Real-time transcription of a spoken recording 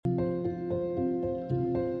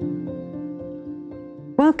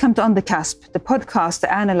Welcome to On the Cusp, the podcast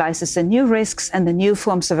that analyzes the new risks and the new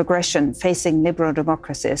forms of aggression facing liberal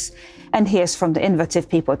democracies and hears from the innovative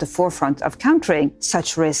people at the forefront of countering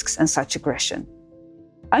such risks and such aggression.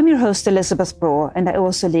 I'm your host, Elisabeth Braw, and I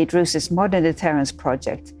also lead RUSI's Modern Deterrence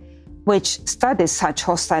project, which studies such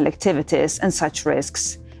hostile activities and such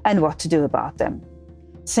risks and what to do about them.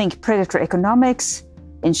 Think predatory economics,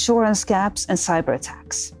 insurance gaps, and cyber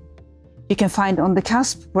attacks. You can find On the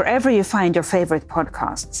Cusp wherever you find your favorite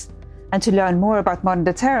podcasts. And to learn more about modern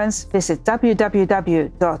deterrence, visit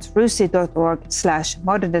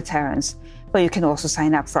www.rusi.org/modern deterrence, where you can also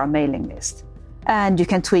sign up for our mailing list. And you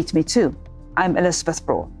can tweet me too. I'm Elisabeth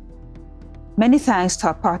Braw. Many thanks to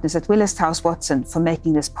our partners at Willis Towers Watson for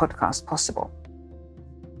making this podcast possible.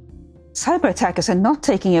 Cyber attackers are not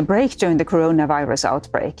taking a break during the coronavirus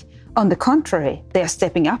outbreak. On the contrary, they are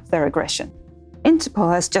stepping up their aggression.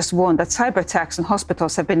 Interpol has just warned that cyber attacks on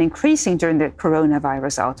hospitals have been increasing during the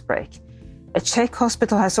coronavirus outbreak. A Czech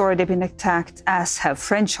hospital has already been attacked, as have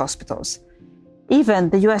French hospitals. Even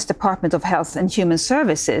the US Department of Health and Human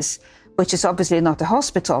Services, which is obviously not a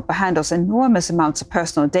hospital but handles enormous amounts of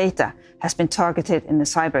personal data, has been targeted in a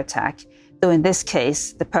cyber attack, though in this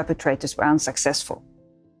case, the perpetrators were unsuccessful.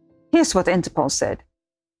 Here's what Interpol said.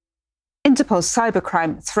 Interpol's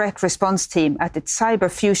cybercrime threat response team at its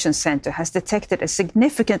Cyber Fusion Center has detected a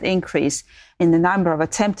significant increase in the number of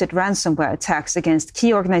attempted ransomware attacks against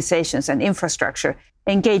key organizations and infrastructure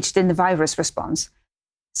engaged in the virus response.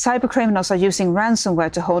 Cybercriminals are using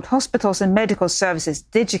ransomware to hold hospitals and medical services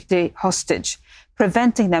digitally hostage,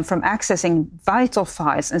 preventing them from accessing vital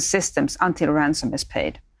files and systems until ransom is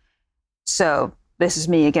paid. So, this is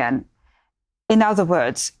me again. In other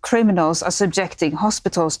words, criminals are subjecting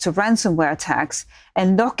hospitals to ransomware attacks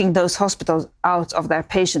and locking those hospitals out of their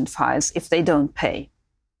patient files if they don't pay.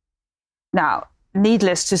 Now,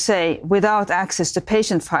 needless to say, without access to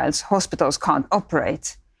patient files, hospitals can't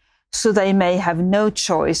operate, so they may have no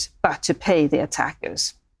choice but to pay the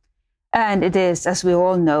attackers. And it is, as we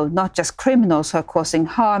all know, not just criminals who are causing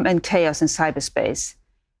harm and chaos in cyberspace.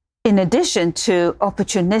 In addition to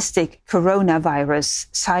opportunistic coronavirus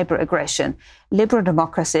cyber aggression, liberal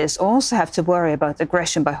democracies also have to worry about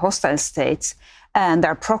aggression by hostile states and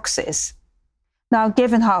their proxies. Now,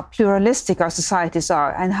 given how pluralistic our societies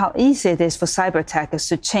are and how easy it is for cyber attackers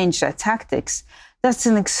to change their tactics, that's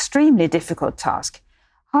an extremely difficult task.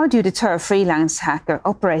 How do you deter a freelance hacker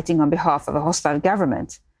operating on behalf of a hostile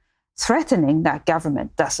government? Threatening that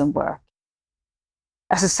government doesn't work.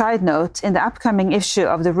 As a side note, in the upcoming issue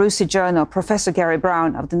of the RUSI journal, Professor Gary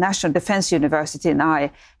Brown of the National Defense University and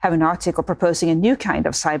I have an article proposing a new kind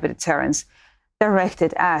of cyber deterrence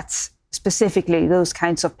directed at specifically those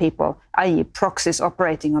kinds of people, i.e. proxies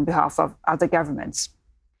operating on behalf of other governments.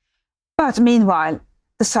 But meanwhile,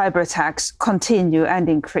 the cyber attacks continue and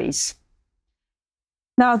increase.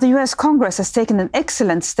 Now, the US Congress has taken an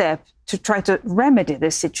excellent step to try to remedy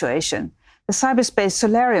this situation. The Cyberspace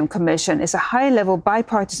Solarium Commission is a high-level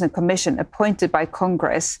bipartisan commission appointed by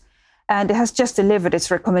Congress, and it has just delivered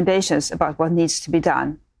its recommendations about what needs to be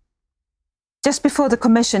done. Just before the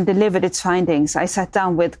commission delivered its findings, I sat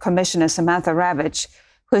down with Commissioner Samantha Ravich,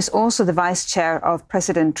 who is also the vice chair of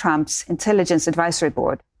President Trump's Intelligence Advisory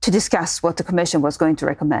Board, to discuss what the commission was going to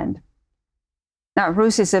recommend. Now,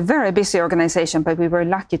 RUSI is a very busy organization, but we were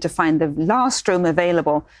lucky to find the last room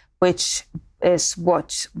available, which is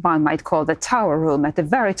what one might call the tower room at the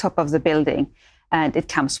very top of the building, and it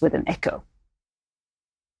comes with an echo.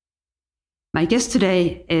 My guest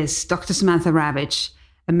today is Dr. Samantha Ravich,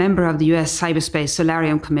 a member of the US Cyberspace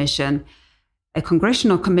Solarium Commission, a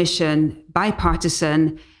congressional commission,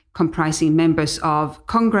 bipartisan, comprising members of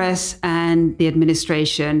Congress and the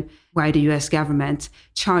administration, wider US government,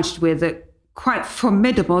 charged with a quite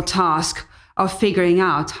formidable task of figuring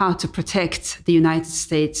out how to protect the United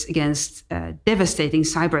States against devastating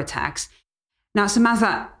cyber attacks. Now,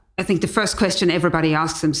 Samantha, I think the first question everybody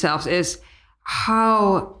asks themselves is,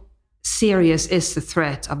 how serious is the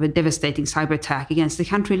threat of a devastating cyber attack against a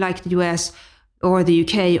country like the US or the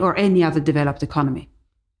UK or any other developed economy?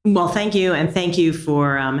 Well, thank you. And thank you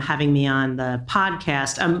for having me on the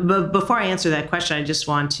podcast. But before I answer that question, I just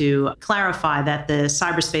want to clarify that the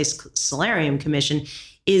Cyberspace Solarium Commission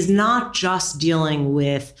is not just dealing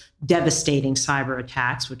with devastating cyber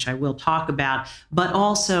attacks, which I will talk about, but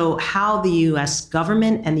also how the U.S.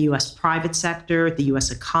 government and the U.S. private sector, the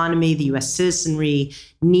U.S. economy, the U.S. citizenry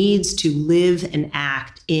needs to live and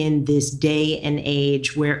act in this day and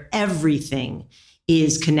age where everything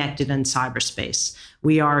is connected in cyberspace.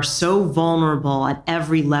 We are so vulnerable at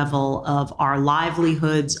every level of our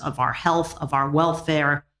livelihoods, of our health, of our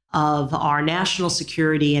welfare, of our national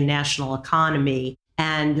security and national economy.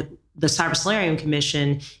 And the Cyber Solarium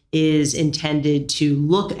Commission is intended to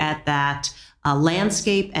look at that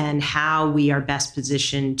landscape and how we are best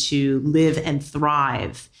positioned to live and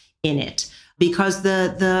thrive in it, because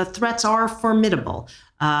the threats are formidable.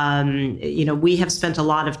 We have spent a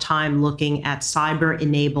lot of time looking at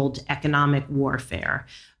cyber-enabled economic warfare,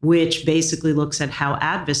 which basically looks at how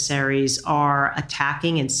adversaries are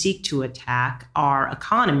attacking and seek to attack our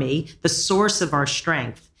economy, the source of our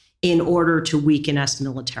strength, in order to weaken us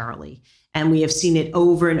militarily. And we have seen it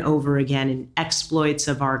over and over again in exploits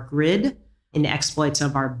of our grid, in exploits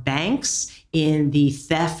of our banks, in the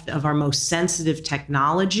theft of our most sensitive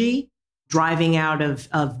technology, driving out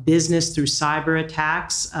of business through cyber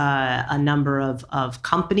attacks, a number of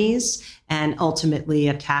companies, and ultimately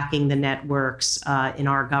attacking the networks in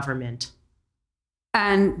our government.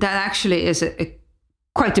 And that actually is a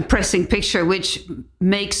quite depressing picture, which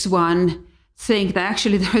makes one think that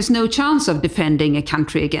actually there is no chance of defending a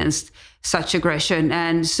country against such aggression.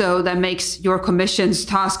 And so that makes your commission's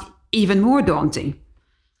task even more daunting.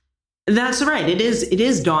 That's right. It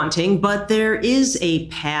is daunting, but there is a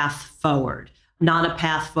path forward, not a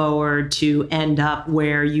path forward to end up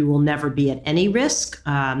where you will never be at any risk.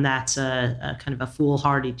 That's a kind of a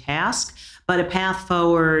foolhardy task, but a path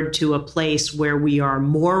forward to a place where we are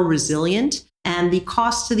more resilient and the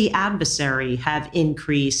costs to the adversary have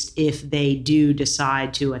increased if they do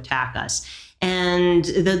decide to attack us. And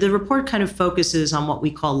the report kind of focuses on what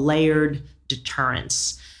we call layered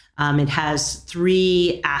deterrence. It has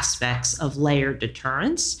three aspects of layered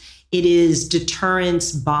deterrence. It is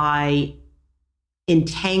deterrence by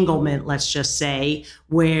entanglement, let's just say,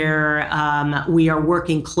 where we are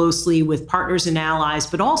working closely with partners and allies,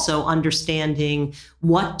 but also understanding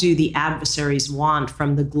what do the adversaries want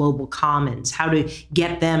from the global commons, how to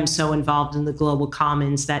get them so involved in the global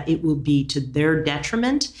commons that it will be to their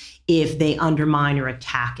detriment if they undermine or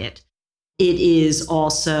attack it. It is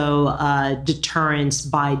also deterrence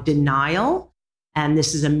by denial. And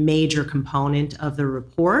this is a major component of the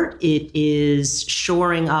report. It is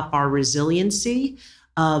shoring up our resiliency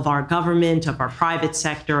of our government, of our private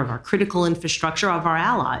sector, of our critical infrastructure, of our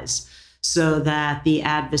allies, so that the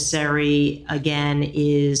adversary, again,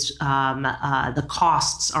 is the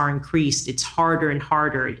costs are increased. It's harder and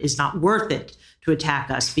harder. It is not worth it to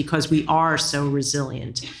attack us because we are so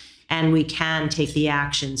resilient and we can take the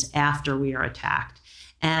actions after we are attacked.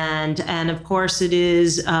 And of course, it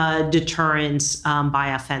is deterrence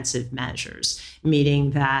by offensive measures,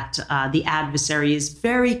 meaning that the adversary is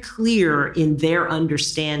very clear in their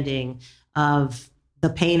understanding of the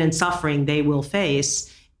pain and suffering they will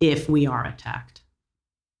face if we are attacked.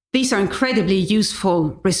 These are incredibly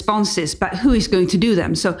useful responses, but who is going to do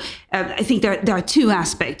them? So I think there are two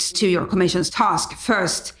aspects to your commission's task.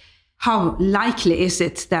 First, how likely is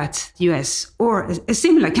it that the US, or a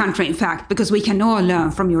similar country, in fact, because we can all learn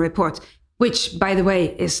from your report, which, by the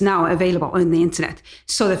way, is now available on the internet.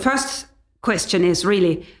 So the first question is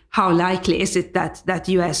really, how likely is it that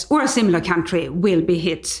the US or a similar country will be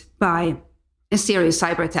hit by a serious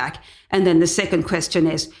cyber attack? And then the second question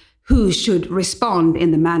is, who should respond in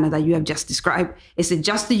the manner that you have just described? Is it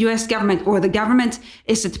just the US government or the government?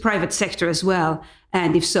 Is it the private sector as well?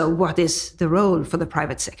 And if so, what is the role for the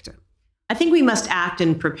private sector? I think we must act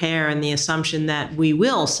and prepare in the assumption that we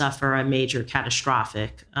will suffer a major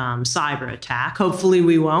catastrophic cyber attack. Hopefully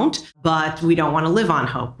we won't, but we don't want to live on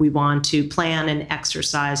hope. We want to plan and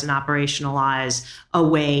exercise and operationalize a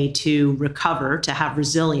way to recover, to have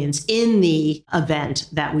resilience in the event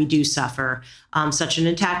that we do suffer such an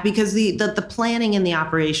attack, because the planning and the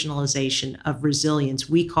operationalization of resilience,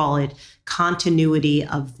 we call it continuity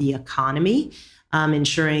of the economy.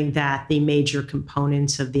 Ensuring that the major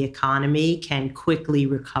components of the economy can quickly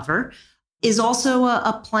recover, is also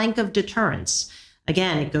a plank of deterrence.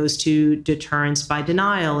 Again, it goes to deterrence by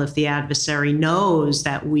denial. If the adversary knows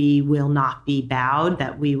that we will not be bowed,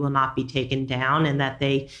 that we will not be taken down, and that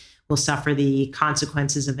they will suffer the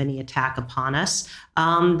consequences of any attack upon us,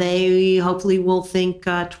 they hopefully will think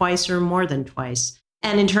twice or more than twice.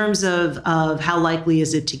 And in terms of how likely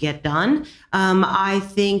is it to get done, I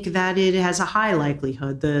think that it has a high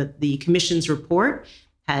likelihood. The Commission's report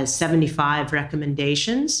has 75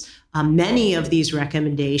 recommendations. Many of these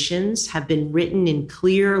recommendations have been written in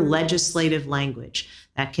clear legislative language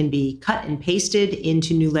that can be cut and pasted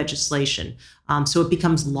into new legislation. So it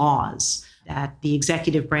becomes laws that the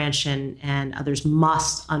executive branch and others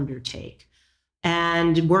must undertake.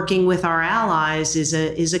 And working with our allies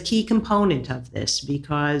is a key component of this,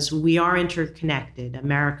 because we are interconnected.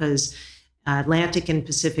 America's Atlantic and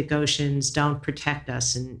Pacific Oceans don't protect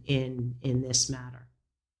us in this matter.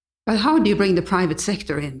 But how do you bring the private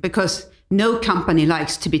sector in? Because no company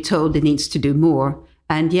likes to be told it needs to do more.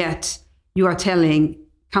 And yet you are telling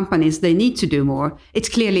companies they need to do more. It's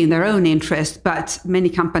clearly in their own interest, but many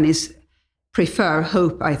companies prefer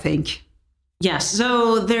hope, I think. Yes.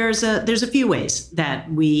 So there's a few ways that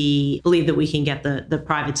we believe that we can get the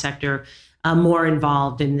private sector more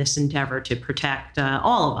involved in this endeavor to protect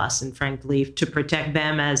all of us, and frankly, to protect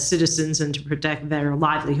them as citizens and to protect their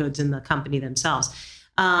livelihoods in the company themselves.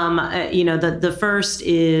 The first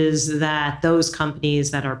is that those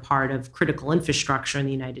companies that are part of critical infrastructure in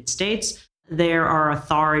the United States, there are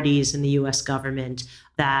authorities in the U.S. government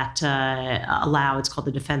that allow, it's called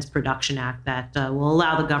the Defense Production Act, that will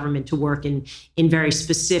allow the government to work in very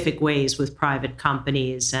specific ways with private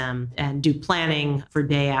companies and do planning for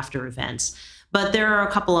day after events. But there are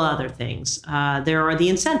a couple of other things. There are the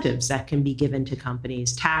incentives that can be given to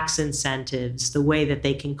companies, tax incentives, the way that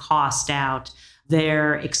they can cost out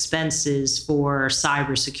their expenses for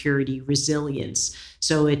cybersecurity resilience.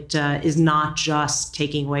 So it is not just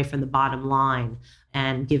taking away from the bottom line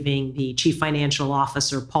and giving the chief financial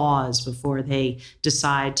officer pause before they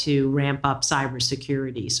decide to ramp up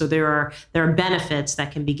cybersecurity. So there are benefits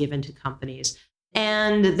that can be given to companies.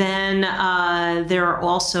 And then there are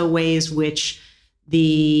also ways which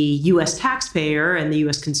the U.S. taxpayer and the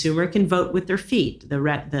U.S. consumer can vote with their feet.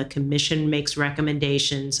 The commission makes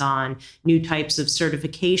recommendations on new types of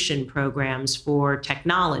certification programs for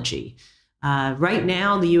technology. Right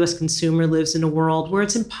now, the U.S. consumer lives in a world where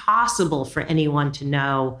it's impossible for anyone to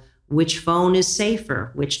know which phone is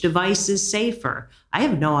safer, which device is safer. I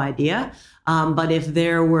have no idea. But if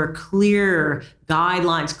there were clear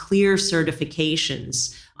guidelines, clear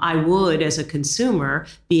certifications, I would, as a consumer,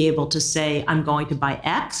 be able to say, I'm going to buy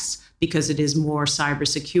X because it is more cyber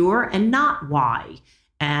secure and not Y.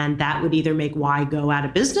 And that would either make Y go out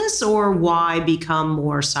of business or Y become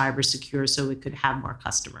more cyber secure so it could have more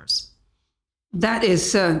customers. That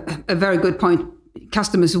is a very good point.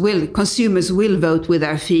 Consumers will vote with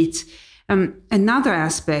their feet. Another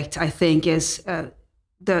aspect, I think, is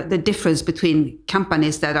the difference between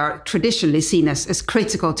companies that are traditionally seen as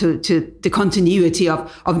critical to the continuity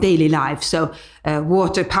of daily life. So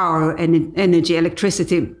water, power, and energy,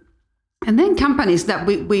 electricity. And then companies that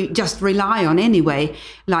we just rely on anyway,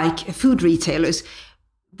 like food retailers.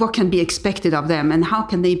 What can be expected of them and how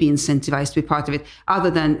can they be incentivized to be part of it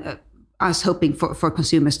other than us hoping for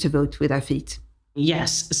consumers to vote with their feet?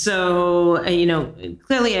 Yes. So,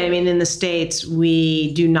 clearly, in the States,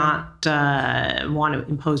 we do not want to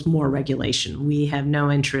impose more regulation. We have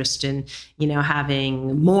no interest in,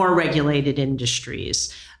 having more regulated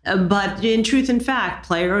industries. But in truth and fact,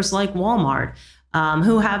 players like Walmart,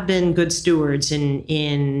 who have been good stewards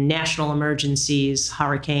in national emergencies,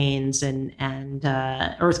 hurricanes and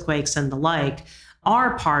earthquakes and the like,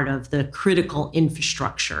 are part of the critical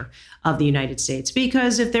infrastructure of the United States.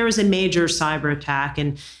 Because if there is a major cyber attack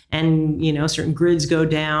and certain grids go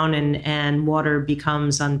down and water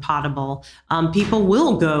becomes unpotable, people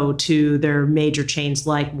will go to their major chains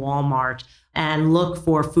like Walmart and look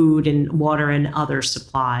for food and water and other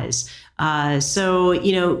supplies. So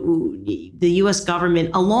the U.S. government,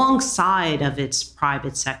 alongside of its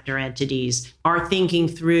private sector entities, are thinking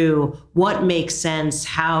through what makes sense,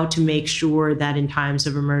 how to make sure that in times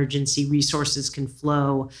of emergency, resources can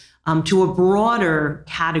flow to a broader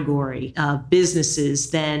category of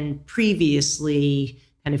businesses than previously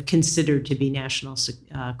kind of considered to be national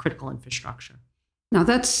critical infrastructure. Now,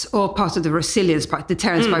 that's all part of the resilience part,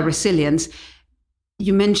 deterrence by resilience.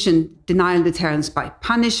 You mentioned denial deterrence by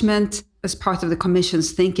punishment as part of the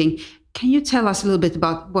Commission's thinking. Can you tell us a little bit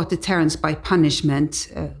about what deterrence by punishment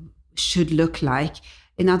should look like?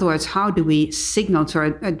 In other words, how do we signal to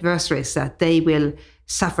our adversaries that they will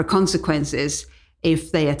suffer consequences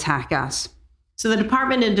if they attack us? So the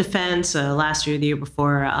Department of Defense last year, the year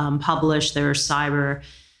before, published their cyber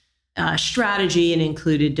strategy and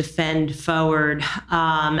included Defend Forward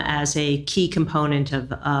as a key component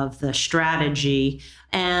of the strategy.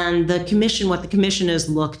 And what the commission has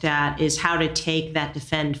looked at is how to take that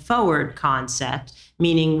Defend Forward concept,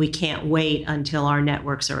 meaning we can't wait until our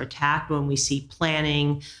networks are attacked when we see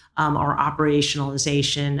planning or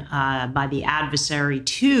operationalization by the adversary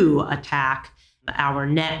to attack our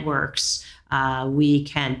networks. We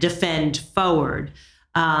can defend forward.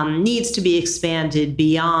 Needs to be expanded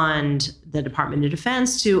beyond the Department of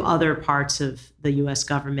Defense to other parts of the U.S.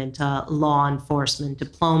 government, law enforcement,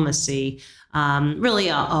 diplomacy, really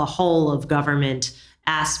a whole of government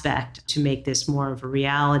aspect to make this more of a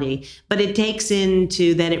reality. But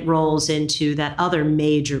it rolls into that other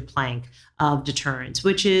major plank of deterrence,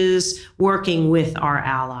 which is working with our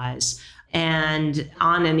allies. And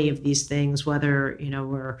on any of these things, whether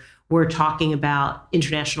we're talking about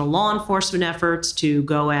international law enforcement efforts to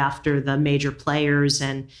go after the major players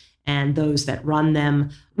and those that run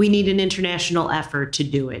them, we need an international effort to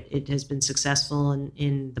do it. It has been successful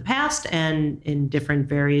in the past and in different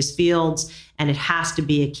various fields, and it has to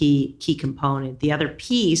be a key component. The other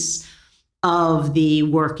piece of the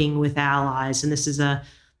working with allies, and this is a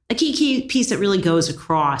key piece that really goes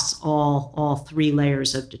across all three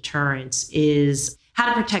layers of deterrence, is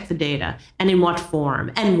how to protect the data and in what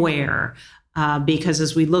form and where. Because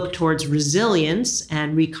as we look towards resilience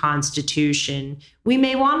and reconstitution, we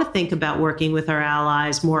may want to think about working with our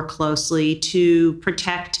allies more closely to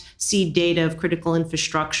protect seed data of critical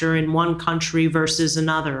infrastructure in one country versus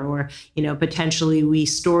another, or potentially we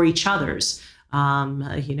store each other's.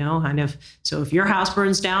 So if your house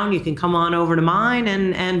burns down, you can come on over to mine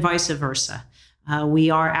and vice versa. We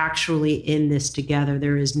are actually in this together.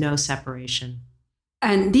 There is no separation.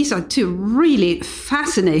 And these are two really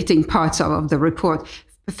fascinating parts of the report.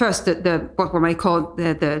 First, what one might call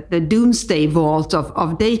the doomsday vault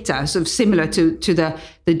of data, so similar to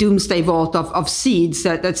the doomsday vault of seeds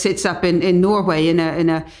that sits up in Norway in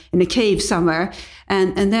a cave somewhere.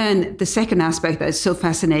 And then the second aspect that is so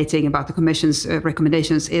fascinating about the Commission's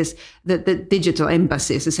recommendations is the digital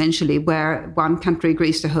embassies, essentially, where one country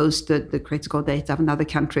agrees to host the critical data of another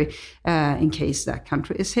country in case that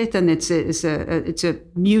country is hit, and it's a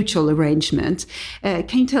mutual arrangement.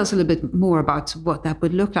 Can you tell us a little bit more about what that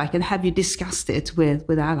would look like, and have you discussed it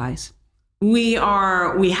with allies? We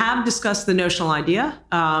have discussed the notional idea.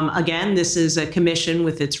 Again, this is a commission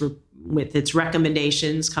with its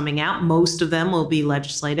recommendations coming out. Most of them will be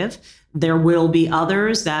legislative. There will be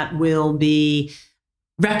others that will be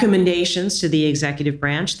recommendations to the executive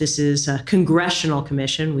branch. This is a congressional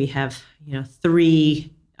commission. We have,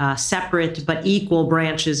 three separate but equal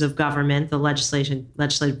branches of government. The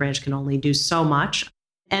legislative branch can only do so much.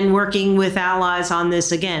 And working with allies on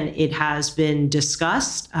this, again, it has been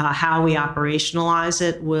discussed. How we operationalize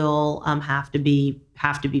it will have to be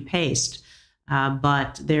paced.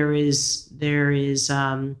 But there is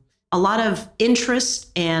a lot of interest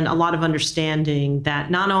and a lot of understanding that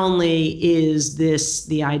not only is this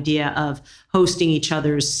the idea of hosting each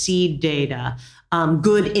other's seed data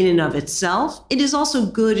good in and of itself, it is also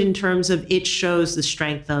good in terms of it shows the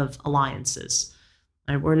strength of alliances.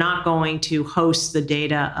 We're not going to host the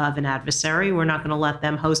data of an adversary. We're not going to let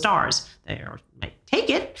them host ours. They might take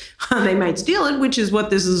it, they might steal it, which is what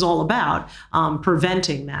this is all about,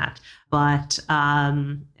 preventing that. But,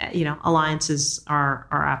 alliances are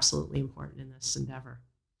absolutely important in this endeavor.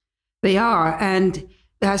 They are. And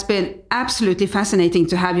it has been absolutely fascinating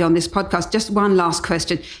to have you on this podcast. Just one last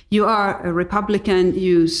question. You are a Republican.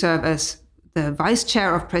 You serve as the vice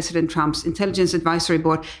chair of President Trump's Intelligence Advisory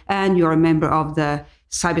Board, and you're a member of the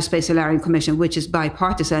Cyberspace Solarium Commission, which is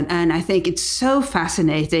bipartisan. And I think it's so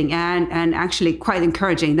fascinating and actually quite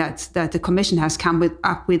encouraging that the Commission has come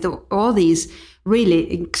up with all these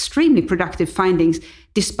really extremely productive findings,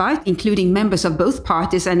 despite including members of both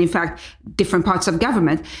parties and, in fact, different parts of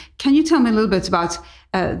government. Can you tell me a little bit about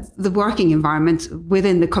the working environment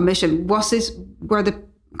within the Commission? Were the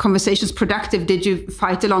conversations productive? Did you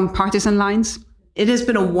fight along partisan lines? It has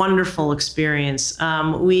been a wonderful experience.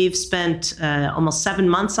 We've spent almost 7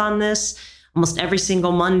 months on this, almost every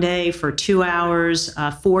single Monday for 2 hours,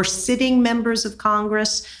 4 sitting members of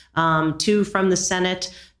Congress, 2 from the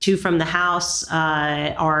Senate, 2 from the House.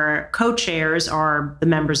 Our co-chairs are the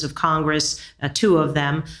members of Congress, 2 of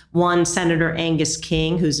them. One, Senator Angus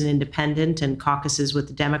King, who's an independent and caucuses with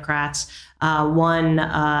the Democrats. One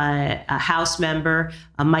House member,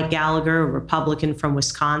 Mike Gallagher, a Republican from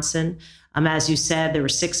Wisconsin. As you said, there were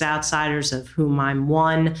 6 outsiders, of whom I'm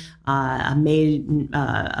one,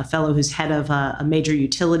 a fellow who's head of a major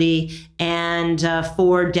utility, and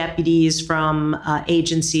 4 deputies from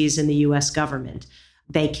agencies in the U.S. government.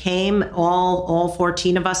 They came, all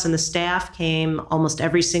 14 of us in the staff came almost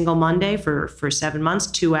every single Monday for 7 months,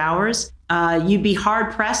 2 hours. You'd be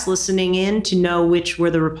hard-pressed listening in to know which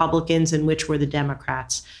were the Republicans and which were the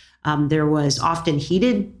Democrats. There was often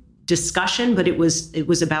heated discussion, but it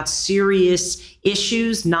was about serious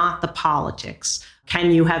issues, not the politics.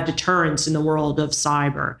 Can you have deterrence in the world of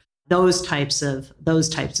cyber? Those types of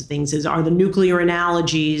things. Are the nuclear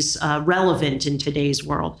analogies relevant in today's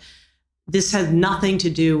world? This had nothing to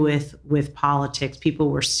do with politics. People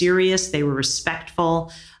were serious. They were respectful.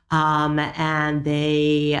 And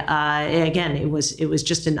they, again, it was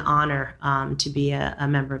just an honor to be a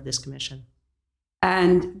member of this commission.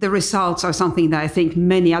 And the results are something that I think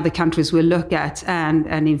many other countries will look at. And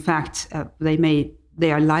in fact, they may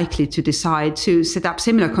they are likely to decide to set up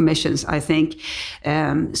similar commissions, I think.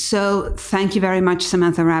 So thank you very much,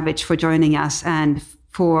 Samantha Ravich, for joining us and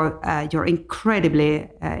for your incredibly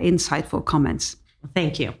insightful comments.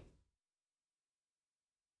 Thank you.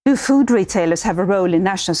 Do food retailers have a role in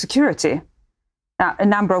national security? Now, a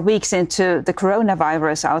number of weeks into the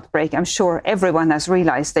coronavirus outbreak, I'm sure everyone has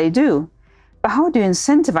realized they do. But how do you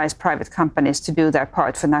incentivize private companies to do their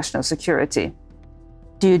part for national security?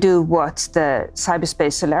 Do you do what the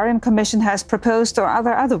Cyberspace Solarium Commission has proposed, or are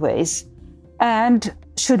there other ways? And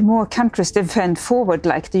should more countries defend forward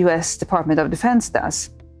like the US Department of Defense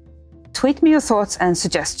does? Tweet me your thoughts and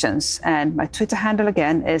suggestions, and my Twitter handle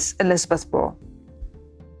again is Elisabeth Braw.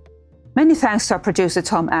 Many thanks to our producer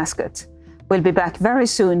Tom Ascott. We'll be back very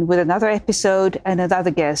soon with another episode and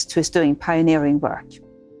another guest who is doing pioneering work.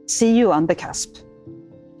 See you on the cusp.